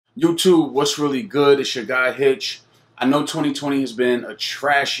YouTube, what's really good? It's your guy Hitch. I know 2020 has been a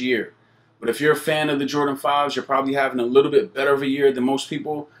trash year, but if you're a fan of the Jordan 5s, you're probably having a little bit better of a year than most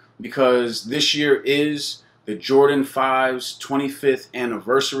people because this year is the Jordan 5's 25th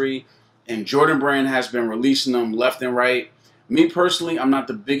anniversary, and Jordan Brand has been releasing them left and right. Me personally, I'm not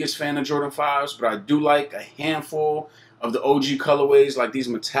the biggest fan of Jordan 5s, but I do like a handful of the OG colorways like these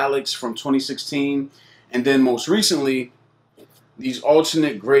metallics from 2016, and then most recently, these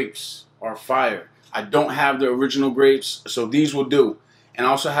alternate grapes are fire. I don't have the original grapes, so these will do. And I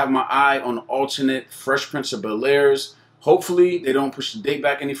also have my eye on alternate Fresh Prince of Bel-Airs. Hopefully, they don't push the date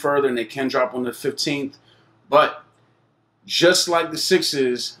back any further and they can drop on the 15th. But just like the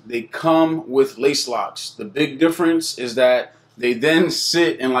 6s, they come with lace locks. The big difference is that they then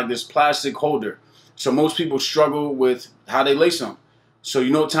sit in like this plastic holder. So most people struggle with how they lace them. So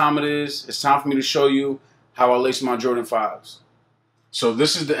you know what time it is. It's time for me to show you how I lace my Jordan 5s. So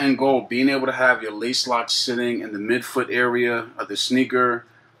this is the end goal, being able to have your lace lock sitting in the midfoot area of the sneaker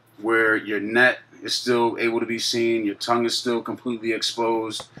where your net is still able to be seen, your tongue is still completely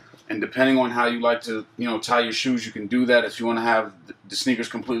exposed. And depending on how you like to, tie your shoes, you can do that. If you want to have the sneakers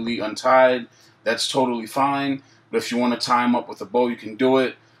completely untied, that's totally fine. But if you want to tie them up with a bow, you can do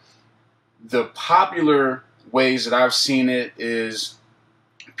it. The popular ways that I've seen it is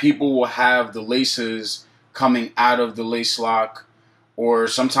people will have the laces coming out of the lace lock, or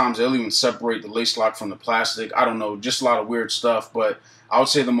sometimes they'll even separate the lace lock from the plastic. I don't know, just a lot of weird stuff. But I would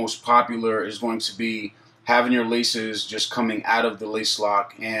say the most popular is going to be having your laces just coming out of the lace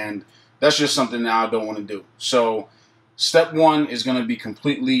lock. And that's just something that I don't want to do. So step one is going to be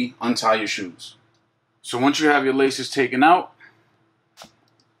completely untie your shoes. So once you have your laces taken out,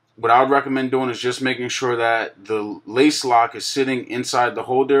 what I would recommend doing is just making sure that the lace lock is sitting inside the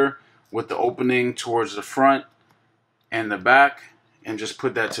holder with the opening towards the front and the back. And just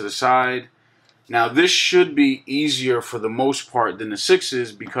put that to the side. Now this should be easier for the most part than the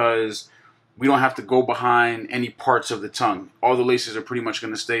 6s because we don't have to go behind any parts of the tongue. All the laces are pretty much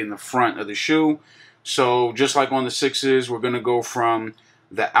going to stay in the front of the shoe. So just like on the 6s, we're going to go from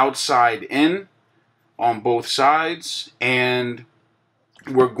the outside in on both sides, and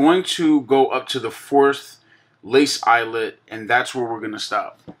we're going to go up to the 4th lace eyelet, and that's where we're going to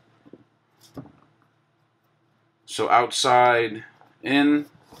stop. So outside in,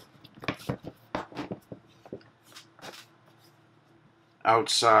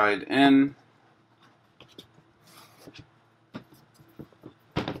 outside in,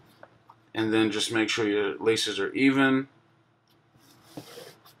 and then just make sure your laces are even.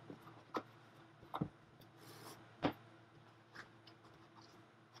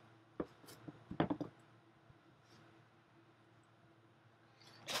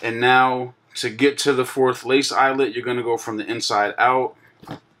 And now to get to the 4th lace eyelet, you're going to go from the inside out.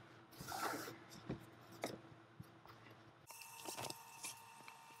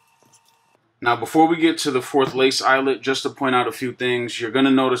 Now before we get to the 4th lace eyelet, just to point out a few things, you're going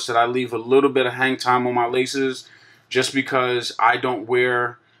to notice that I leave a little bit of hang time on my laces just because I don't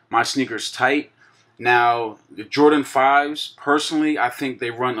wear my sneakers tight. Now the Jordan 5s, personally, I think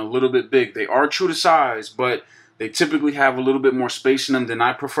they run a little bit big. They are true to size, but they typically have a little bit more space in them than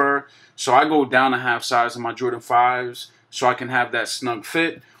I prefer. So I go down a half size in my Jordan 5s so I can have that snug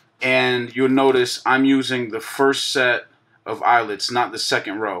fit. And you'll notice I'm using the first set of eyelets, not the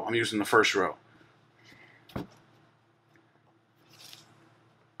second row. I'm using the first row.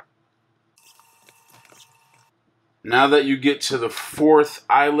 Now that you get to the 4th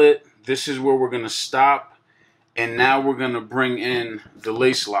eyelet, this is where we're going to stop. And now we're going to bring in the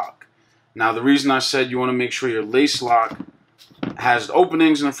lace lock. Now the reason I said you want to make sure your lace lock has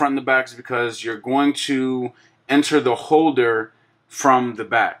openings in the front and the back is because you're going to enter the holder from the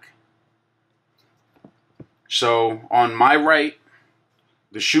back. So on my right,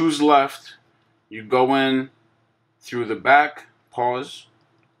 the shoes left, you go in through the back, pause.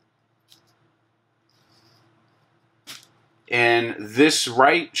 And this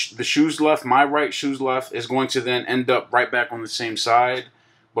right, the shoes left, my right shoes left, is going to then end up right back on the same side.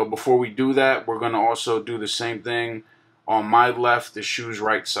 But before we do that, we're going to also do the same thing on my left, the shoes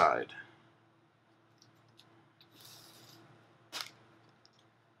right side.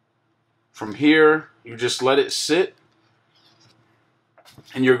 From here, you just let it sit.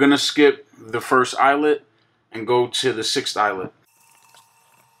 And you're going to skip the 1st eyelet and go to the 6th eyelet.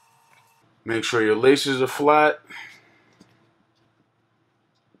 Make sure your laces are flat.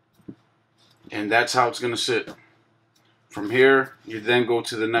 And that's how it's going to sit. From here, you then go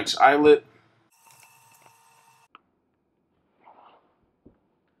to the next eyelet.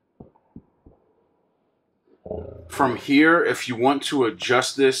 from here, if you want to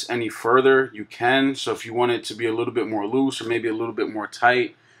adjust this any further, you can. So if you want it to be a little bit more loose or maybe a little bit more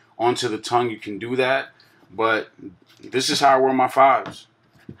tight onto the tongue, you can do that. But this is how I wear my 5s.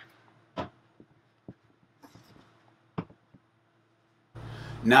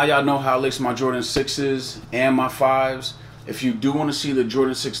 Now y'all know how I lace my Jordan 6s and my 5s. If you do want to see the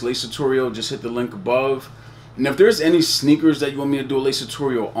Jordan 6 lace tutorial, just hit the link above. And if there's any sneakers that you want me to do a lace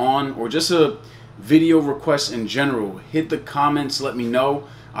tutorial on, or just a video request in general, hit the comments, let me know.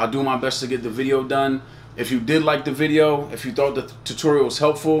 I'll do my best to get the video done. If you did like the video, if you thought the tutorial was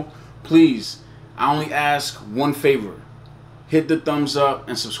helpful, please, I only ask one favor. Hit the thumbs up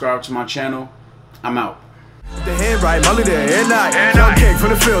and subscribe to my channel. I'm out. The head right, Molly there, head night. Young king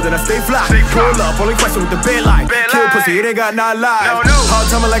from the field and I stay fly. Pull up, only question with the bed light. Kill pussy, it ain't got not lies. Hard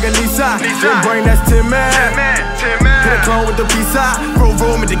timing like a Nissan. Then brain, that's 10 man. Hit a clone with the pizza. Roll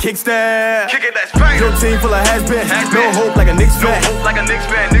room with the kickstand. Your team full of has-been. No hope like a Knicks fan.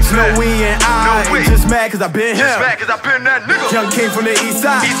 No we and I ain't just mad cause I been him. Young king from the east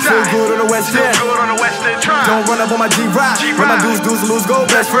side. Feel good on the west end. Don't run up on my G-Ride. When my dudes lose, go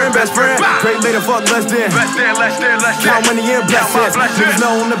best friend. Great later, fuck less than. Count money in blessings. Niggas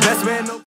know I'm the best man.